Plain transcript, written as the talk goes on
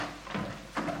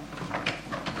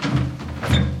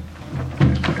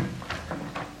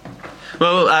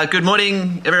Well, good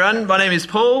morning, everyone. My name is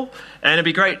Paul, and it'd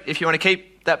be great if you want to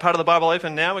keep that part of the Bible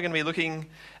open now. We're going to be looking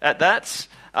at that.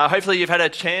 Hopefully you've had a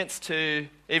chance to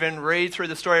even read through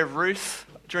the story of Ruth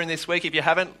during this week. If you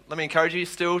haven't, let me encourage you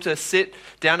still to sit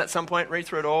down at some point, read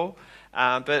through it all.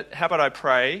 But how about I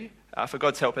pray for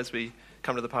God's help as we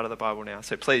come to the part of the Bible now.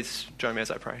 So please join me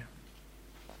as I pray.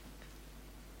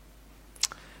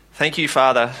 Thank you,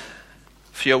 Father,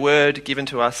 for your word given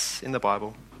to us in the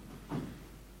Bible.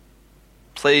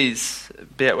 Please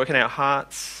be at work in our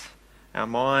hearts, our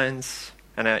minds,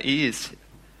 and our ears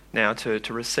now to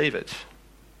receive it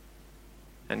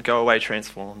and go away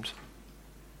transformed.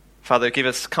 Father, give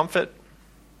us comfort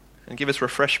and give us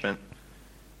refreshment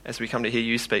as we come to hear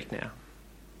you speak now.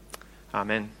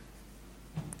 Amen.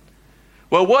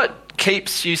 Well, what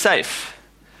keeps you safe?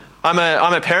 I'm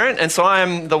a parent, and so I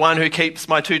am the one who keeps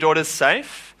my two daughters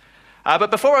safe.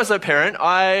 But before I was a parent,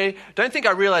 I don't think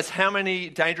I realised how many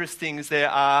dangerous things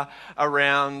there are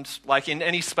around, like in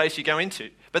any space you go into.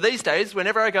 But these days,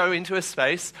 whenever I go into a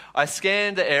space, I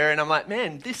scan the area and I'm like,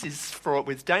 man, this is fraught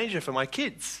with danger for my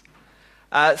kids.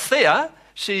 Thea,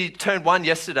 she turned 1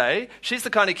 yesterday. She's the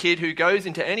kind of kid who goes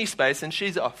into any space and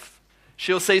she's off.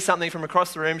 She'll see something from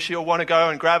across the room, she'll want to go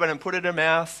and grab it and put it in her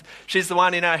mouth. She's the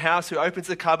one in our house who opens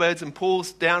the cupboards and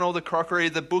pulls down all the crockery,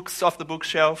 the books off the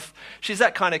bookshelf. She's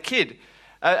that kind of kid.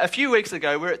 A few weeks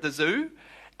ago, we were at the zoo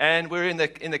and we were in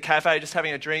the cafe just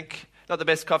having a drink. Not the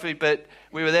best coffee, but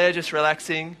we were there just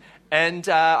relaxing. And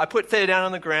I put Thea down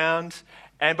on the ground,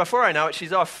 and before I know it,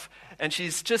 she's off. And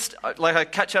she's just, like I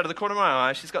catch out of the corner of my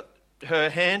eye, she's got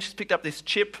her hand, she's picked up this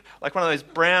chip, like one of those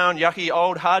brown, yucky,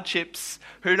 old, hard chips.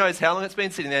 Who knows how long it's been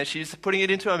sitting there. She's putting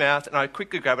it into her mouth, and I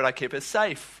quickly grab it. I keep her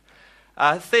safe.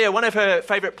 Thea, one of her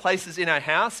favourite places in our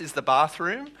house is the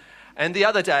bathroom. And the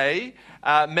other day,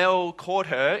 Mel caught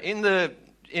her in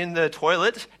the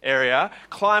toilet area,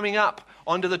 climbing up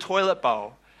onto the toilet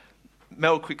bowl.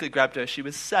 Mel quickly grabbed her. She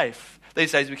was safe.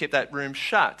 These days, we keep that room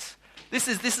shut. This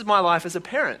is my life as a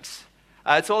parent.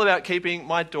 It's all about keeping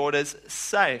my daughters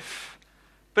safe.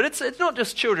 But it's not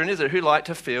just children, is it, who like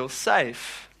to feel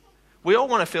safe? We all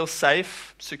want to feel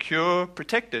safe, secure,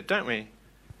 protected, don't we?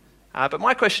 But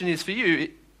my question is for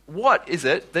you, what is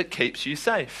it that keeps you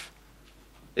safe?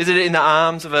 Is it in the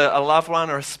arms of a loved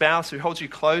one or a spouse who holds you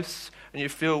close and you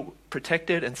feel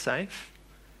protected and safe?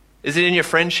 Is it in your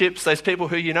friendships, those people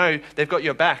who you know they've got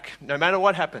your back no matter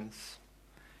what happens?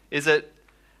 Is it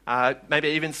maybe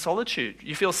even solitude?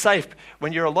 You feel safe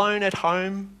when you're alone at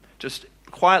home, just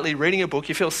quietly reading a book.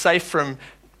 You feel safe from,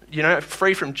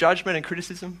 free from judgment and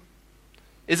criticism.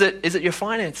 Is it your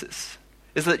finances?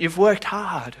 Is it that you've worked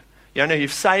hard?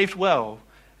 You've saved well,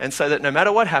 and so that no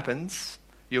matter what happens,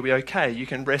 you'll be okay. You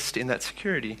can rest in that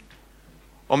security.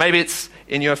 Or maybe it's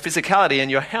in your physicality and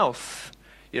your health.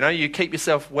 You keep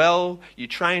yourself well, you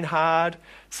train hard,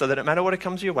 so that no matter what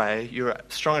comes your way, you're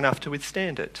strong enough to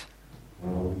withstand it.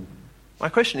 My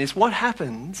question is, what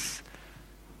happens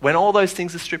when all those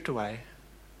things are stripped away?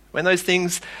 When those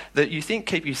things that you think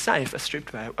keep you safe are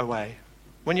stripped away?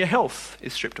 When your health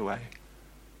is stripped away?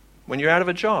 When you're out of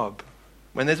a job?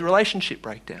 When there's a relationship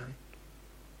breakdown?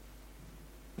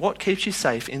 What keeps you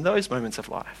safe in those moments of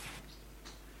life?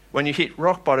 When you hit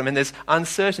rock bottom and there's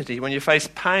uncertainty, when you face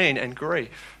pain and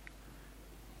grief?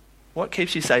 What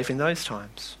keeps you safe in those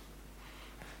times?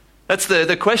 That's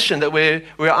the question that we're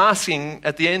asking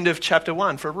at the end of chapter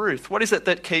 1 for Ruth. What is it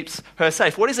that keeps her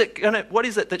safe? What is it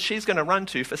that she's going to run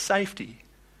to for safety?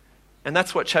 And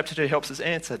that's what chapter 2 helps us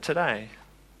answer today.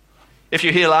 If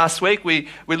you're here last week, we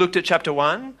looked at chapter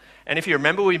 1, and if you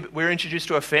remember, we were introduced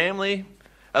to a family,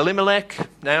 Elimelech,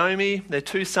 Naomi, their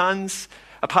 2 sons,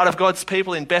 a part of God's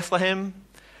people in Bethlehem,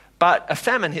 but a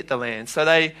famine hit the land. So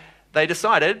they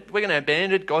decided, we're going to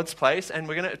abandon God's place and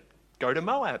we're going to go to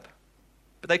Moab.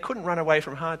 But they couldn't run away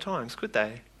from hard times, could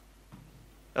they?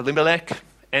 Elimelech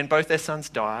and both their sons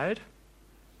died,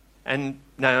 and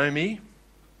Naomi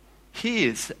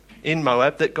hears in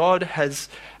Moab that God has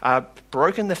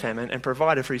broken the famine and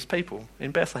provided for his people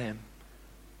in Bethlehem.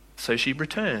 So she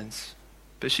returns.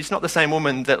 But she's not the same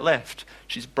woman that left.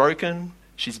 She's broken,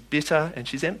 she's bitter, and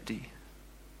she's empty.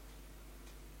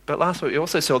 But last week we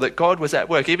also saw that God was at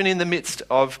work, even in the midst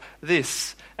of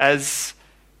this, as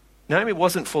Naomi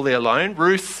wasn't fully alone.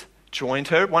 Ruth joined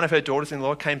her. One of her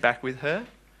daughters-in-law came back with her.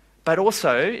 But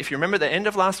also, if you remember the end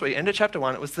of last week, end of chapter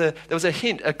 1, there was a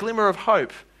hint, a glimmer of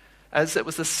hope, as it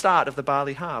was the start of the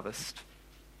barley harvest.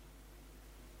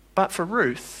 But for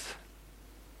Ruth,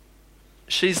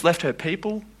 she's left her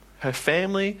people, her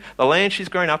family, the land she's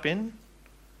grown up in.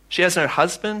 She has no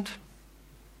husband.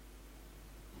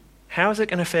 How is it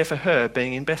going to fare for her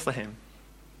being in Bethlehem?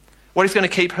 What is going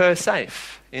to keep her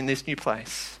safe in this new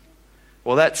place?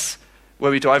 Well, that's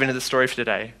where we dive into the story for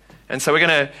today. And so we're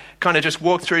going to kind of just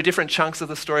walk through different chunks of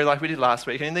the story like we did last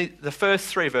week. And in the first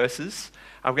 3 verses,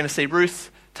 we're going to see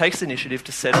Ruth takes initiative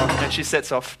to set off, and she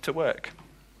sets off to work.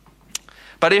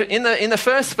 But in the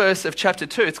first verse of chapter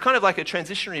 2, it's kind of like a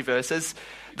transitionary verse as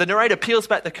the narrator peels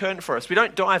back the curtain for us. We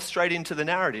don't dive straight into the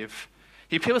narrative.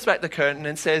 He peels back the curtain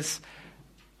and says,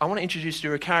 I want to introduce you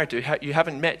to a character you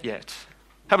haven't met yet.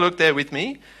 Have a look there with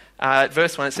me. At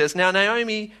verse 1 it says, Now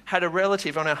Naomi had a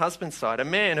relative on her husband's side, a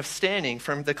man of standing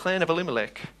from the clan of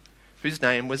Elimelech, whose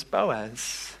name was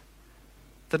Boaz.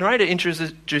 The narrator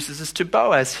introduces us to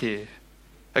Boaz here,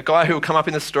 a guy who will come up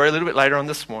in the story a little bit later on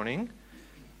this morning.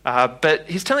 But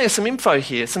he's telling us some info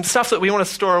here, some stuff that we want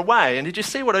to store away. And did you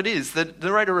see what it is? The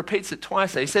narrator repeats it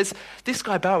twice. He says, this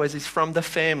guy Boaz is from the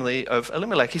family of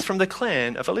Elimelech. He's from the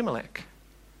clan of Elimelech.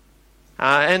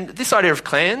 And this idea of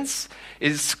clans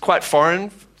is quite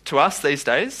foreign to us these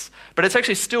days, but it's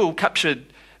actually still captured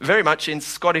very much in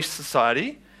Scottish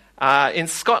society. In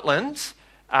Scotland,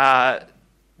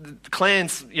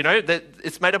 clans,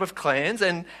 it's made up of clans,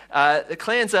 and the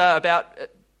clans are about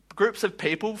groups of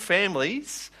people,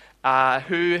 families,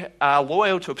 who are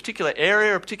loyal to a particular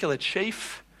area, a particular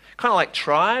chief, kind of like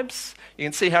tribes. You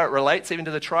can see how it relates even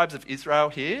to the tribes of Israel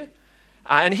here.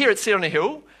 And here at Sit on a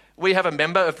Hill, we have a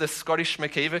member of the Scottish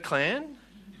McKeever clan.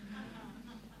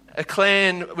 A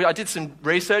clan, I did some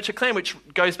research, a clan which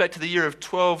goes back to the year of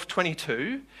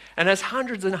 1222 and has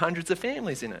hundreds and hundreds of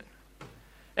families in it.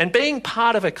 And being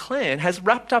part of a clan has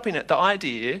wrapped up in it the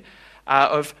idea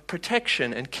of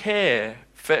protection and care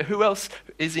for who else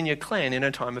is in your clan in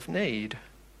a time of need.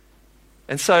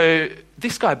 And so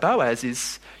this guy Boaz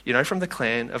is, from the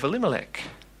clan of Elimelech.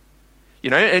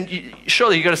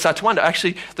 Surely you've got to start to wonder,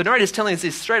 actually, the narrator's telling us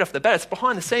this straight off the bat. It's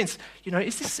behind the scenes.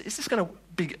 Is this going to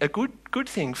be a good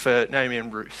thing for Naomi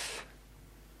and Ruth?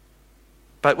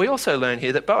 But we also learn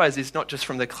here that Boaz is not just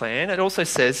from the clan. It also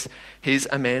says he's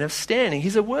a man of standing.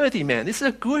 He's a worthy man. This is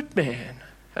a good man,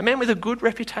 a man with a good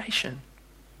reputation.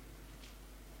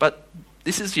 But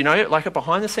this is, like a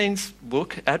behind-the-scenes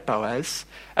look at Boaz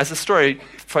as the story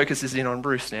focuses in on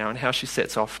Ruth now and how she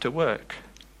sets off to work.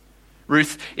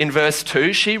 Ruth, in verse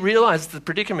 2, she realizes the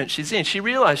predicament she's in. She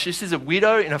realizes she's a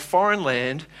widow in a foreign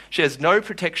land. She has no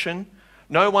protection,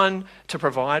 no one to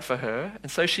provide for her.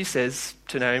 And so she says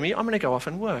to Naomi, I'm going to go off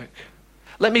and work.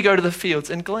 Let me go to the fields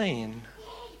and glean.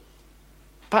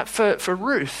 But for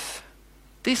Ruth,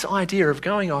 this idea of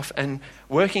going off and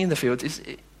working in the fields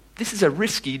this is a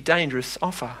risky, dangerous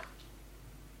offer.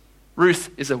 Ruth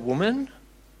is a woman.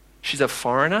 She's a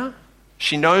foreigner.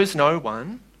 She knows no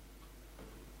one.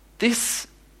 This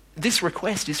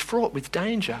request is fraught with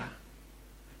danger.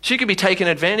 She could be taken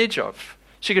advantage of.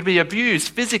 She could be abused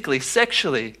physically,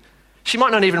 sexually. She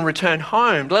might not even return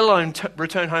home, let alone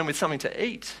return home with something to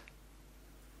eat.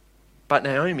 But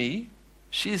Naomi,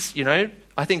 she's,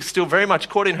 I think still very much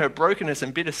caught in her brokenness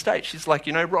and bitter state. She's like,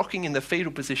 rocking in the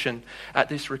fetal position at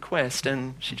this request,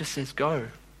 and she just says, go.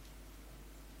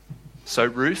 So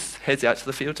Ruth heads out to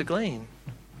the field to glean.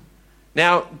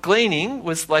 Now, gleaning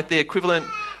was like the equivalent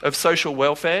of social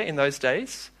welfare in those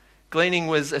days. Gleaning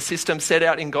was a system set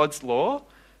out in God's law.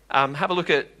 Have a look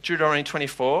at Deuteronomy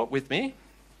 24 with me.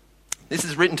 This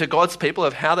is written to God's people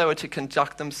of how they were to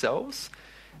conduct themselves.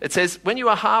 It says, when you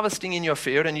are harvesting in your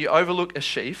field and you overlook a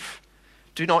sheaf,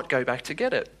 do not go back to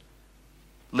get it.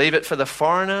 Leave it for the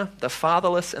foreigner, the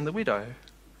fatherless, and the widow,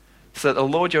 so that the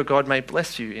Lord your God may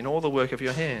bless you in all the work of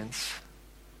your hands.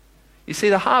 You see,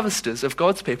 the harvesters of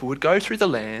God's people would go through the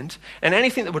land, and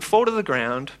anything that would fall to the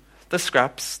ground, the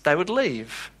scraps, they would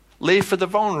leave for the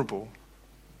vulnerable.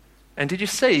 And did you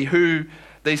see who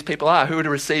these people are, who would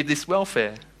receive this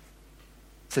welfare?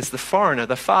 It says the foreigner,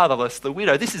 the fatherless, the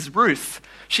widow. This is Ruth.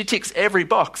 She ticks every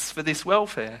box for this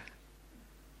welfare.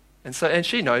 And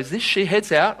she knows this. She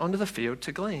heads out onto the field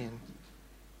to glean.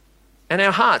 And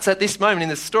our hearts at this moment in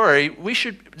the story, we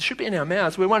should be in our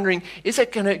mouths. We're wondering, is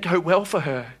it going to go well for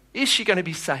her? Is she going to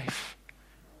be safe?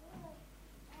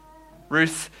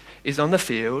 Ruth is on the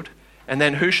field, and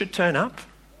then who should turn up?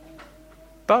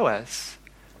 Boaz.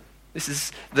 This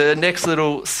is the next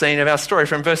little scene of our story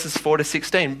from verses 4 to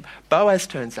 16. Boaz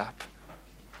turns up.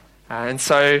 And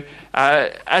so,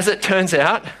 as it turns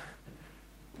out,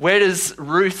 where does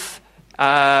Ruth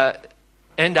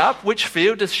end up? Which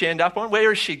field does she end up on?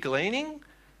 Where is she gleaning?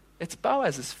 It's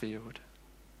Boaz's field.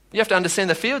 You have to understand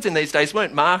the fields in these days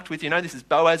weren't marked with, this is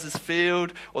Boaz's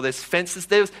field, or there's fences.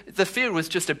 The field was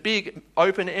just a big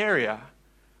open area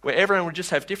where everyone would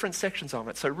just have different sections of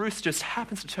it. So Ruth just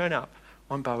happens to turn up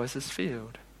on Boaz's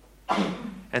field.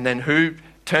 And then who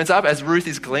turns up as Ruth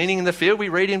is gleaning in the field. We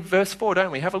read in verse 4,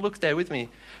 don't we? Have a look there with me.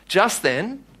 Just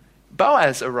then,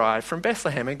 Boaz arrived from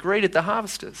Bethlehem and greeted the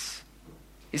harvesters.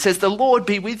 He says, "The Lord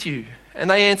be with you." And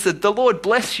they answered, "The Lord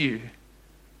bless you."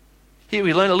 Here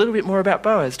we learn a little bit more about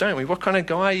Boaz, don't we? What kind of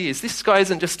guy he is. This guy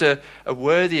isn't just a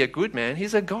worthy, a good man.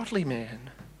 He's a godly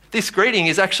man. This greeting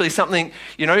is actually something,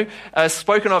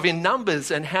 spoken of in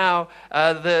Numbers, and how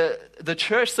the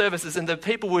church services and the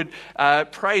people would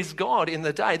praise God in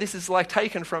the day. This is like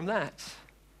taken from that.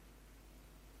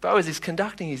 Boaz is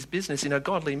conducting his business in a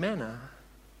godly manner.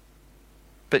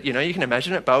 But, you can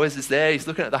imagine it. Boaz is there. He's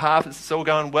looking at the harvest. It's all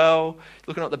going well.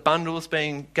 Looking at the bundles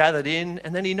being gathered in.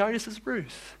 And then he notices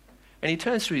Ruth. And he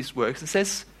turns to his workers and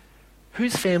says,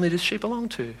 "Whose family does she belong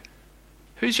to?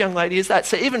 Whose young lady is that?"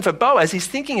 So even for Boaz, he's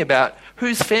thinking about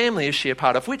whose family is she a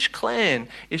part of? Which clan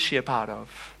is she a part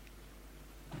of?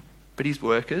 But his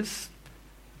workers,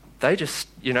 they just,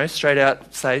 straight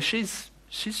out say, she's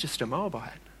just a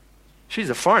Moabite.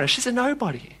 She's a foreigner. She's a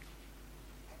nobody.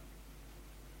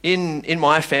 In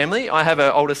my family, I have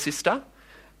an older sister,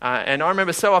 and I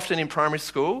remember so often in primary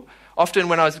school, often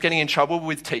when I was getting in trouble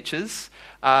with teachers,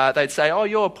 they'd say, "Oh,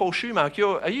 you're Paul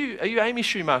Schumacher. Are you Amy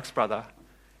Schumacher's brother?"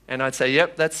 And I'd say,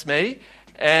 "Yep, that's me."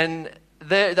 And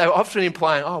they were often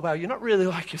implying, "Oh, wow, you're not really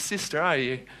like your sister, are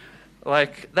you?"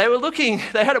 Like they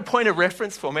had a point of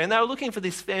reference for me, and they were looking for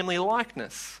this family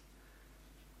likeness.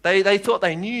 They thought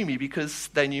they knew me because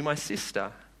they knew my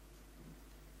sister.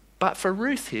 But for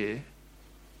Ruth here,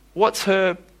 what's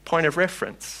her point of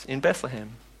reference in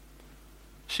Bethlehem?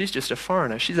 She's just a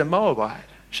foreigner. She's a Moabite.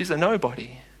 She's a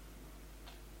nobody.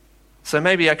 So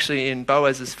maybe actually in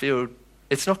Boaz's field,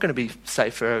 it's not going to be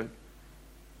safe for her.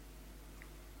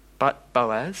 But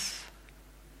Boaz,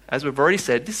 as we've already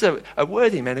said, this is a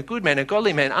worthy man, a good man, a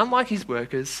godly man, unlike his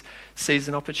workers, sees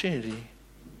an opportunity.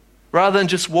 Rather than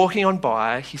just walking on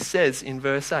by, he says in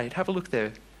verse 8, have a look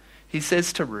there. He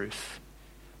says to Ruth,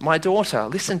 "My daughter,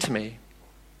 listen to me.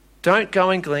 Don't go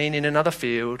and glean in another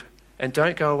field, and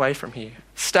don't go away from here.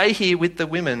 Stay here with the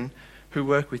women who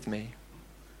work with me."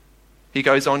 He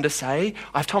goes on to say,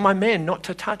 "I've told my men not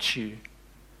to touch you."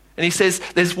 And he says,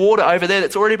 "There's water over there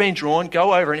that's already been drawn.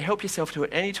 Go over and help yourself to it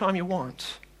anytime you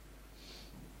want."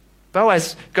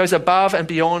 Boaz goes above and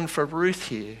beyond for Ruth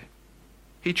here.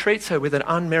 He treats her with an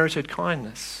unmerited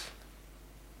kindness.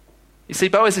 You see,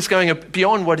 Boaz is going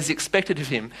beyond what is expected of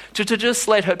him. To just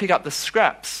let her pick up the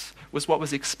scraps was what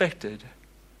was expected.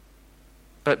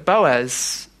 But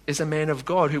Boaz is a man of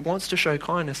God who wants to show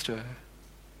kindness to her.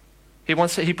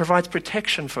 He provides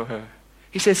protection for her.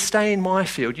 He says, "Stay in my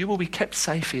field. You will be kept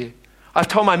safe here. I've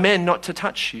told my men not to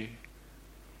touch you."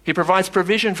 He provides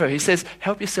provision for her. He says,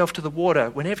 "Help yourself to the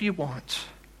water whenever you want."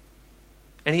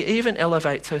 And he even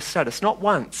elevates her status. Not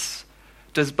once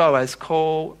does Boaz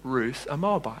call Ruth a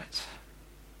Moabite.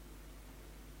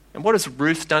 And what has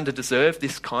Ruth done to deserve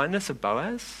this kindness of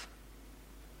Boaz?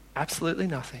 Absolutely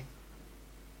nothing.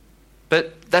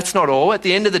 But that's not all. At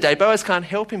the end of the day, Boaz can't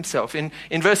help himself. In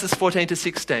verses 14 to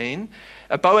 16,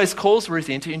 Boaz calls Ruth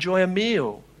in to enjoy a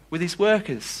meal with his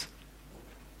workers.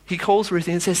 He calls Ruth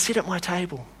in and says, "Sit at my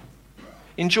table.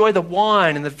 Enjoy the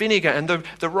wine and the vinegar and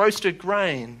the roasted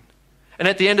grain." And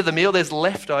at the end of the meal, there's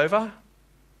leftover.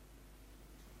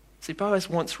 See, Boaz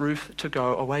wants Ruth to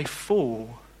go away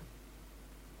full.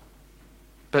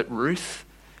 But Ruth,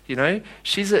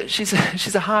 she's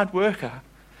a hard worker.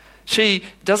 She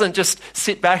doesn't just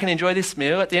sit back and enjoy this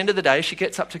meal. At the end of the day, she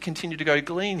gets up to continue to go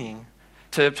gleaning,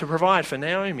 to provide for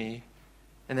Naomi.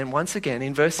 And then once again,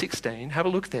 in verse 16, have a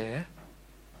look there.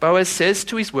 Boaz says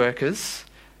to his workers,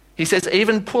 he says,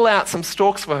 "Even pull out some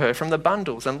stalks for her from the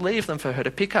bundles and leave them for her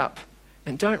to pick up,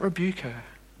 and don't rebuke her."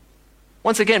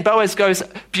 Once again, Boaz goes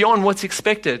beyond what's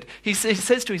expected. He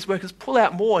says to his workers, "Pull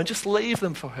out more and just leave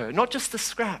them for her, not just the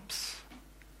scraps."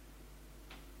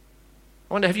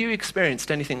 I wonder, have you experienced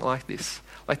anything like this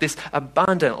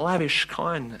abundant, lavish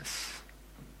kindness?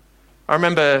 I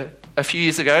remember a few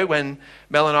years ago when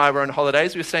Mel and I were on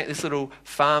holidays, we were staying at this little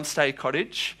farm stay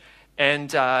cottage,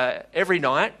 and every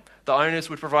night the owners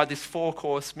would provide this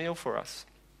 4-course meal for us.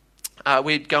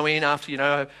 We'd go in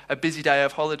after, a busy day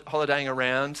of holidaying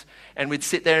around, and we'd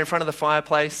sit there in front of the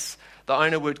fireplace. The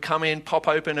owner would come in, pop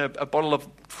open a bottle of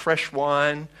fresh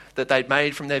wine that they'd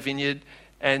made from their vineyard,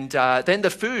 and then the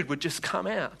food would just come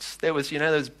out. There was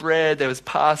bread, there was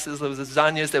pastas, there was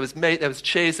lasagnas, there was meat, there was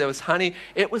cheese, there was honey.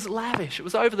 It was lavish. It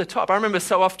was over the top. I remember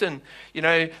so often,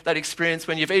 that experience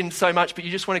when you've eaten so much, but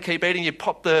you just want to keep eating. You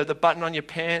pop the button on your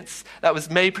pants. That was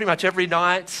me pretty much every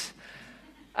night.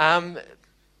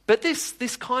 But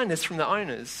this kindness from the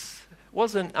owners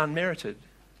wasn't unmerited,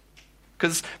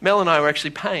 because Mel and I were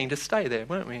actually paying to stay there,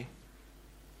 weren't we?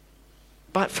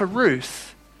 But for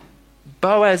Ruth,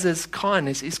 Boaz's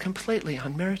kindness is completely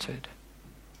unmerited.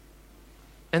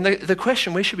 And the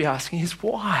question we should be asking is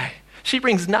why? She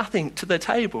brings nothing to the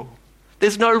table.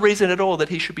 There's no reason at all that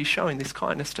he should be showing this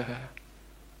kindness to her.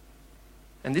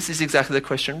 And this is exactly the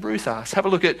question Ruth asks. Have a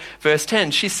look at verse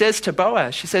 10. She says to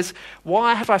Boaz, she says,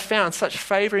 "Why have I found such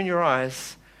favour in your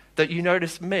eyes that you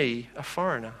notice me, a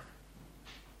foreigner?"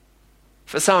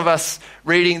 For some of us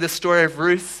reading the story of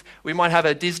Ruth, we might have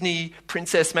a Disney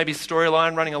princess maybe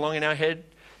storyline running along in our head,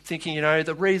 thinking,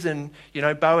 the reason,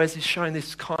 Boaz is showing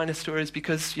this kindness to her is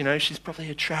because, she's probably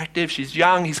attractive, she's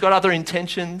young, he's got other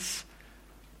intentions.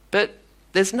 But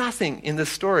there's nothing in the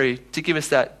story to give us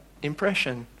that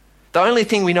impression. The only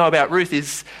thing we know about Ruth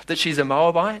is that she's a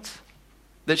Moabite,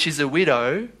 that she's a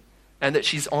widow, and that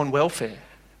she's on welfare.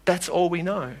 That's all we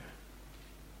know.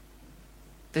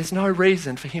 There's no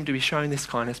reason for him to be showing this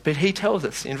kindness, but he tells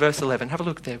us in verse 11. Have a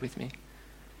look there with me.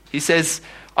 He says,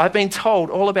 "I've been told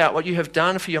all about what you have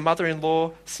done for your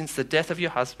mother-in-law since the death of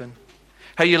your husband,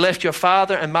 how you left your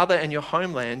father and mother and your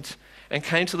homeland and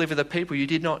came to live with a people you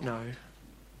did not know."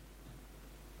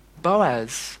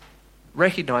 Boaz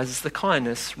recognizes the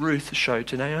kindness Ruth showed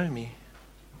to Naomi.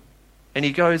 And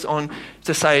he goes on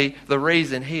to say the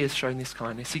reason he has shown this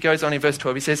kindness. He goes on in verse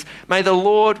 12. He says, "May the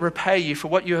Lord repay you for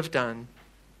what you have done.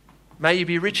 May you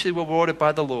be richly rewarded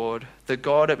by the Lord, the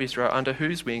God of Israel, under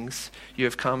whose wings you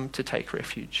have come to take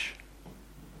refuge."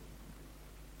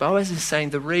 Boaz is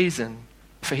saying the reason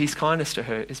for his kindness to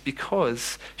her is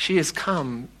because she has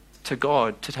come to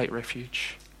God to take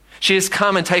refuge. She has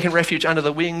come and taken refuge under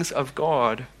the wings of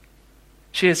God.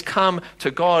 She has come to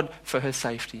God for her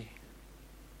safety.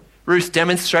 Ruth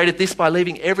demonstrated this by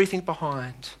leaving everything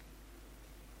behind.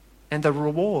 And the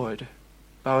reward,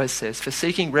 Boaz says, for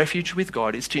seeking refuge with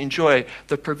God is to enjoy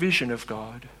the provision of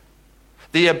God,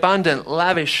 the abundant,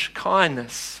 lavish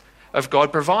kindness of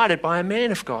God provided by a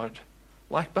man of God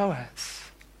like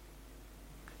Boaz.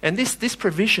 And this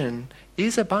provision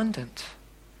is abundant.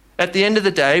 At the end of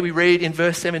the day, we read in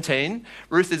verse 17,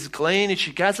 Ruth is gleaned and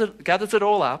she gathers it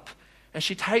all up and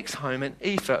she takes home an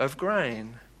ephah of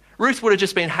grain. Ruth would have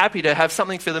just been happy to have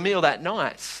something for the meal that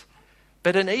night.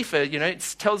 But an ephah,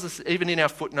 it tells us even in our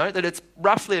footnote that it's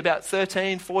roughly about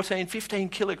 13, 14, 15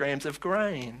 kilograms of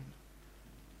grain.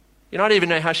 I don't even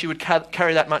know how she would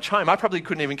carry that much home. I probably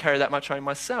couldn't even carry that much home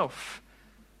myself.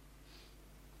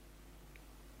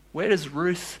 Where does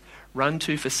Ruth run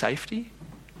to for safety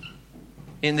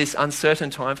in this uncertain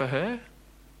time for her?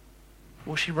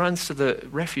 Well, she runs to the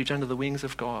refuge under the wings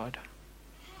of God.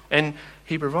 And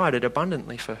he provided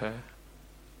abundantly for her.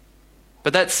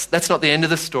 But that's not the end of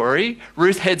the story.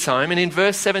 Ruth heads home, and in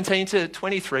verse 17 to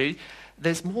 23,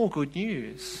 there's more good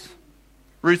news.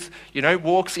 Ruth,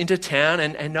 walks into town,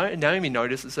 and Naomi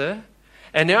notices her.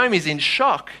 And Naomi's in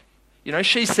shock.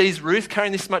 She sees Ruth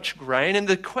carrying this much grain, and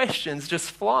the questions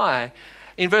just fly.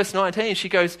 In verse 19, she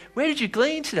goes, "Where did you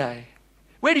glean today?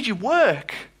 Where did you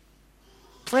work?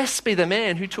 Blessed be the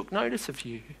man who took notice of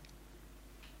you."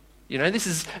 This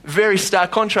is very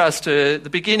stark contrast to the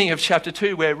beginning of chapter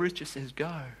 2 where Ruth just says,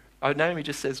 "Go." Naomi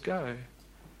just says, "Go."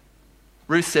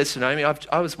 Ruth says to Naomi,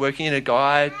 I was working in a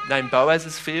guy named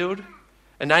Boaz's field,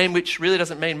 a name which really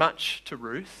doesn't mean much to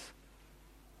Ruth.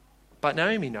 But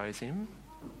Naomi knows him.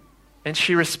 And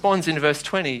she responds in verse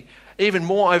 20, even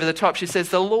more over the top. She says,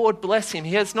 "The Lord bless him.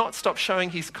 He has not stopped showing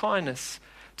his kindness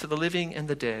to the living and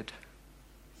the dead."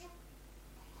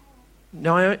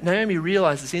 Naomi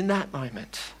realizes in that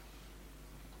moment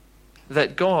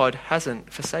that God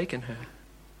hasn't forsaken her.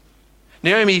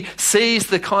 Naomi sees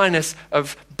the kindness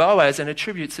of Boaz and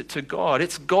attributes it to God.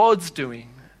 It's God's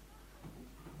doing.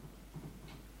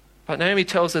 But Naomi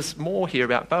tells us more here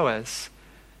about Boaz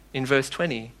in verse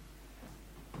 20.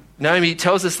 Naomi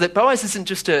tells us that Boaz isn't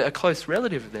just a close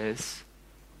relative of theirs.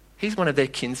 He's one of their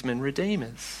kinsman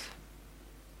redeemers.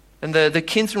 And the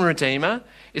kinsman redeemer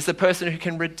is the person who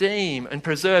can redeem and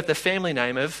preserve the family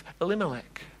name of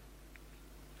Elimelech.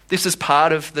 This is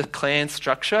part of the clan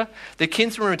structure. The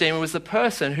kinsman redeemer was the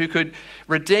person who could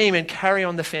redeem and carry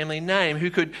on the family name, who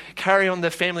could carry on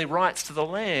the family rights to the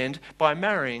land by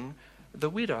marrying the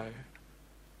widow.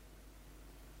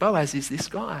 Boaz is this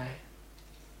guy.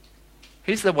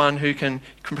 He's the one who can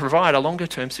provide a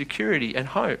longer-term security and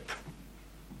hope.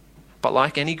 But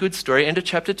like any good story, end of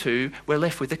chapter 2, we're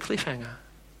left with a cliffhanger.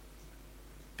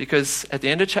 Because at the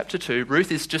end of chapter 2,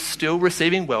 Ruth is just still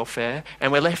receiving welfare,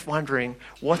 and we're left wondering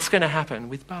what's going to happen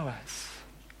with Boaz.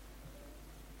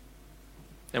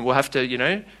 And we'll have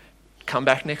to, come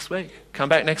back next week. Come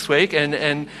back next week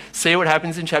and see what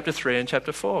happens in chapter 3 and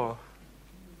chapter 4.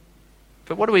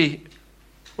 But what do we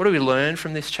learn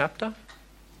from this chapter?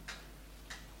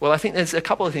 Well, I think there's a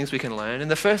couple of things we can learn.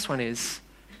 And the first one is,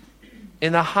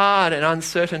 in the hard and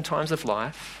uncertain times of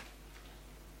life,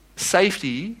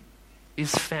 safety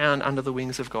is found under the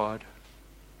wings of God.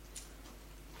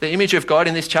 The image of God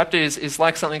in this chapter is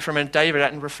like something from a David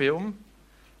Attenborough film.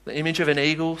 The image of an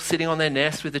eagle sitting on their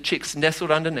nest with the chicks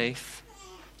nestled underneath.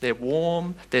 They're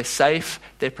warm, they're safe,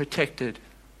 they're protected.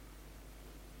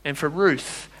 And for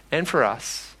Ruth and for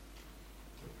us,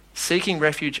 seeking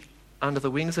refuge under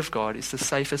the wings of God is the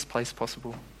safest place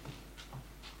possible.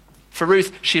 For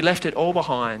Ruth, she left it all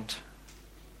behind.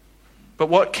 But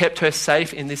what kept her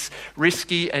safe in this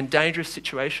risky and dangerous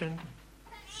situation?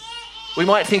 We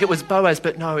might think it was Boaz,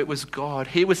 but no, it was God.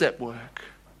 He was at work.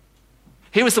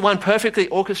 He was the one perfectly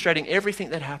orchestrating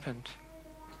everything that happened.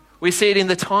 We see it in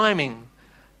the timing,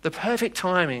 the perfect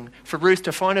timing for Ruth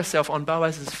to find herself on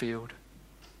Boaz's field.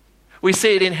 We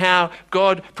see it in how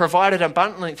God provided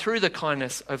abundantly through the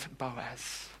kindness of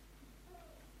Boaz.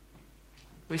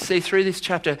 We see through this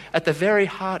chapter, at the very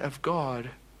heart of God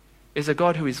is a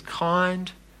God who is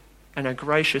kind and a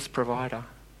gracious provider.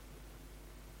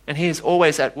 And he is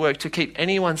always at work to keep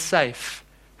anyone safe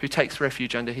who takes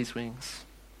refuge under his wings.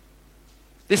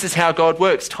 This is how God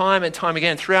works time and time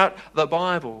again throughout the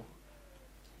Bible.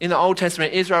 In the Old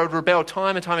Testament, Israel would rebel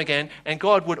time and time again, and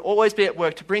God would always be at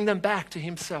work to bring them back to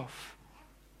himself,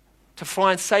 to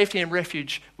find safety and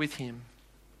refuge with him.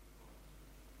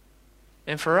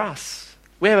 And for us,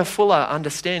 we have a fuller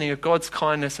understanding of God's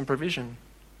kindness and provision.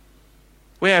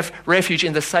 We have refuge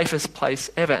in the safest place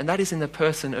ever, and that is in the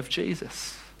person of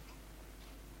Jesus.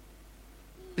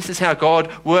 This is how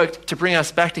God worked to bring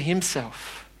us back to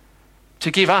himself, to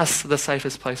give us the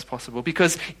safest place possible.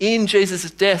 Because in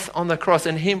Jesus' death on the cross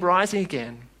and him rising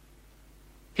again,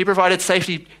 he provided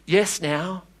safety, yes,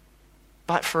 now,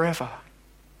 but forever.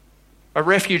 A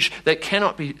refuge that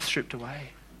cannot be stripped away.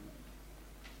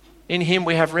 In him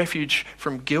we have refuge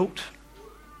from guilt,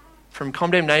 from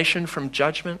condemnation, from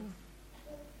judgment.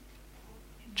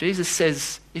 Jesus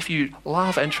says, if you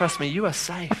love and trust me, you are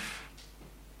safe.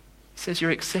 He says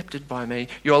you're accepted by me,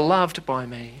 you're loved by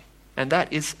me, and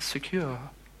that is secure.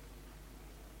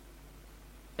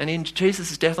 And in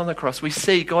Jesus' death on the cross, we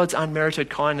see God's unmerited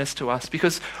kindness to us.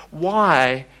 Because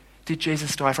why did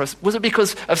Jesus die for us? Was it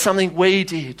because of something we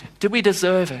did? Did we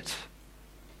deserve it?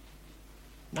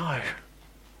 No.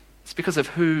 It's because of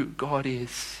who God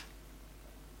is.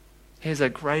 He's a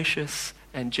gracious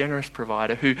and generous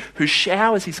provider who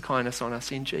showers his kindness on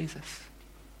us in Jesus.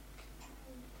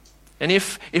 And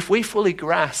if we fully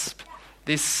grasp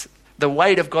the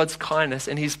weight of God's kindness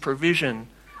and his provision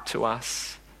to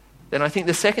us, then I think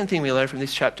the second thing we learn from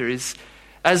this chapter is,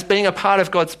 as being a part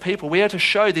of God's people, we are to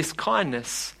show this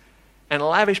kindness and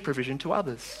lavish provision to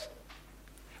others.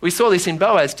 We saw this in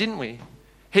Boaz, didn't we?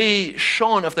 He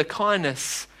shone of the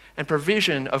kindness and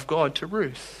provision of God to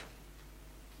Ruth.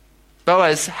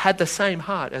 Boaz had the same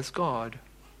heart as God.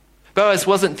 Boaz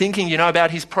wasn't thinking,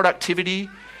 about his productivity,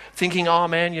 thinking, oh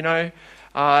man,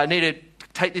 I need to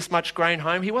take this much grain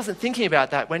home. He wasn't thinking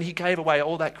about that when he gave away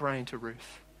all that grain to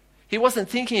Ruth. He wasn't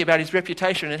thinking about his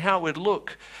reputation and how it would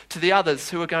look to the others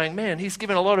who were going, man, he's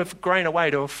given a lot of grain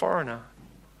away to a foreigner.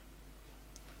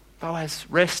 Boaz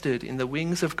rested in the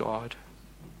wings of God.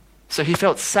 So he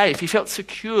felt safe, he felt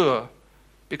secure,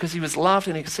 because he was loved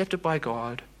and accepted by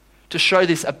God to show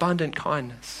this abundant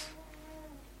kindness.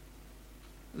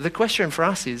 The question for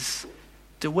us is,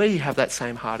 do we have that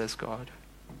same heart as God?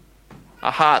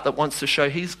 A heart that wants to show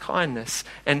his kindness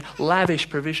and lavish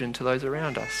provision to those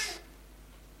around us.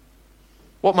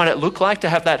 What might it look like to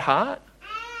have that heart?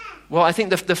 Well, I think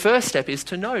the first step is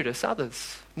to notice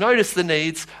others. Notice the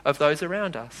needs of those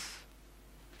around us.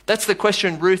 That's the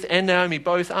question Ruth and Naomi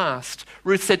both asked.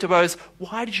 Ruth said to Boaz,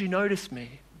 why did you notice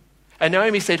me? And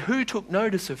Naomi said, who took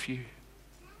notice of you?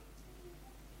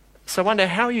 So I wonder,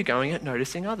 how are you going at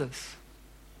noticing others?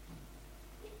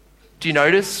 Do you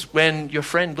notice when your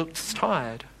friend looks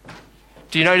tired?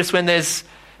 Do you notice when there's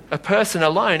a person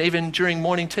alone, even during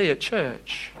morning tea at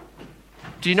church?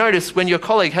 Do you notice when your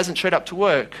colleague hasn't showed up to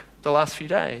work the last few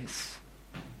days?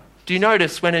 Do you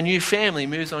notice when a new family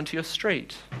moves onto your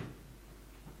street?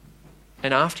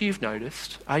 And after you've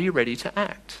noticed, are you ready to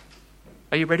act?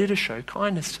 Are you ready to show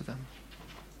kindness to them?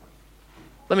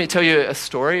 Let me tell you a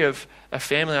story of a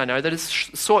family I know that has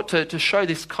sought to show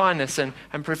this kindness and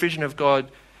provision of God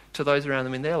to those around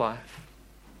them in their life.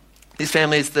 This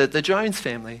family is the Jones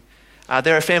family.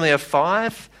 They're a family of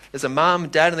 5. There's a mum,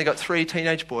 dad, and they've got 3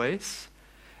 teenage boys.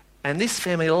 And this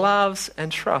family loves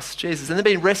and trusts Jesus. And they've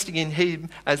been resting in him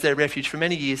as their refuge for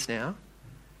many years now.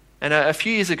 And a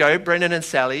few years ago, Brendan and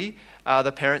Sally,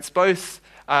 the parents, both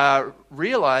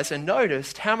realised and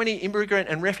noticed how many immigrant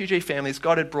and refugee families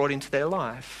God had brought into their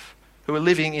life who were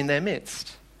living in their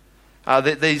midst.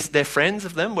 Their friends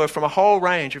of them were from a whole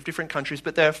range of different countries,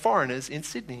 but they're foreigners in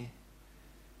Sydney.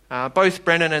 Both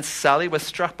Brendan and Sally were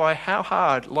struck by how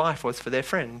hard life was for their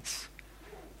friends.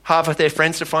 Hard for their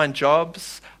friends to find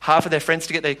jobs, hard for their friends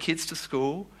to get their kids to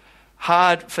school,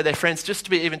 hard for their friends just to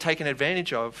be even taken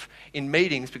advantage of in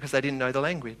meetings because they didn't know the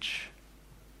language.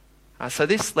 So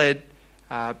this led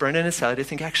Brendan and Sally to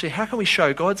think, actually, how can we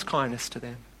show God's kindness to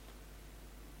them?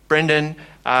 Brendan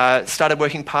started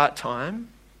working part-time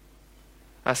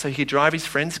so he could drive his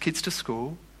friends' kids to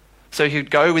school, so he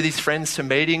could go with his friends to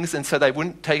meetings and so they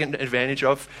wouldn't take advantage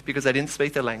of because they didn't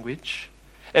speak the language.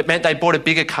 It meant they bought a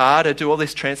bigger car to do all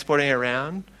this transporting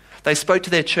around. They spoke to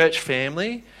their church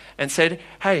family and said,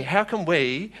 hey, how can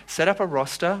we set up a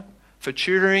roster for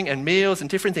tutoring and meals and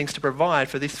different things to provide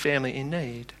for this family in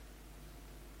need?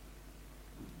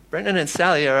 Brendan and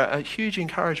Sally are a huge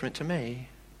encouragement to me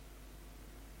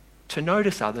to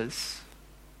notice others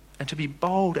and to be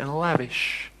bold and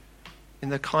lavish in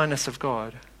the kindness of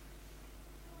God.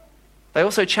 They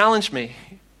also challenged me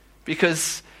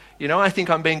because, I think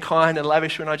I'm being kind and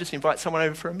lavish when I just invite someone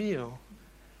over for a meal.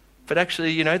 But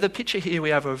actually, the picture here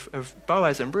we have of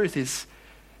Boaz and Ruth is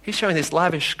he's showing this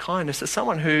lavish kindness to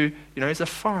someone who, is a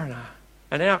foreigner,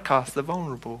 an outcast, the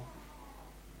vulnerable.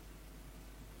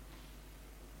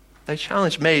 They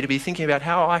challenged me to be thinking about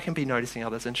how I can be noticing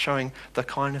others and showing the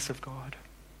kindness of God.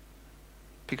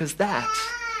 Because that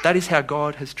is how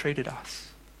God has treated us.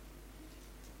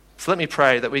 So let me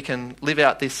pray that we can live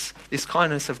out this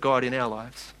kindness of God in our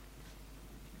lives.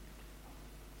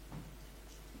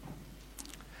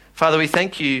 Father, we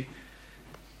thank you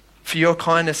for your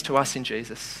kindness to us in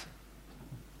Jesus.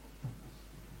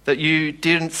 That you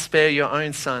didn't spare your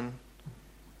own son,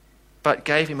 but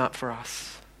gave him up for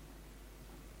us.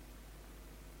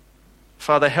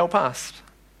 Father, help us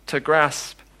to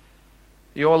grasp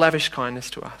your lavish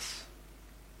kindness to us.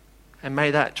 And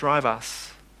may that drive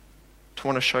us to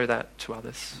want to show that to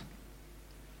others.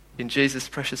 In Jesus'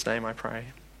 precious name I pray.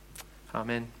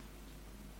 Amen.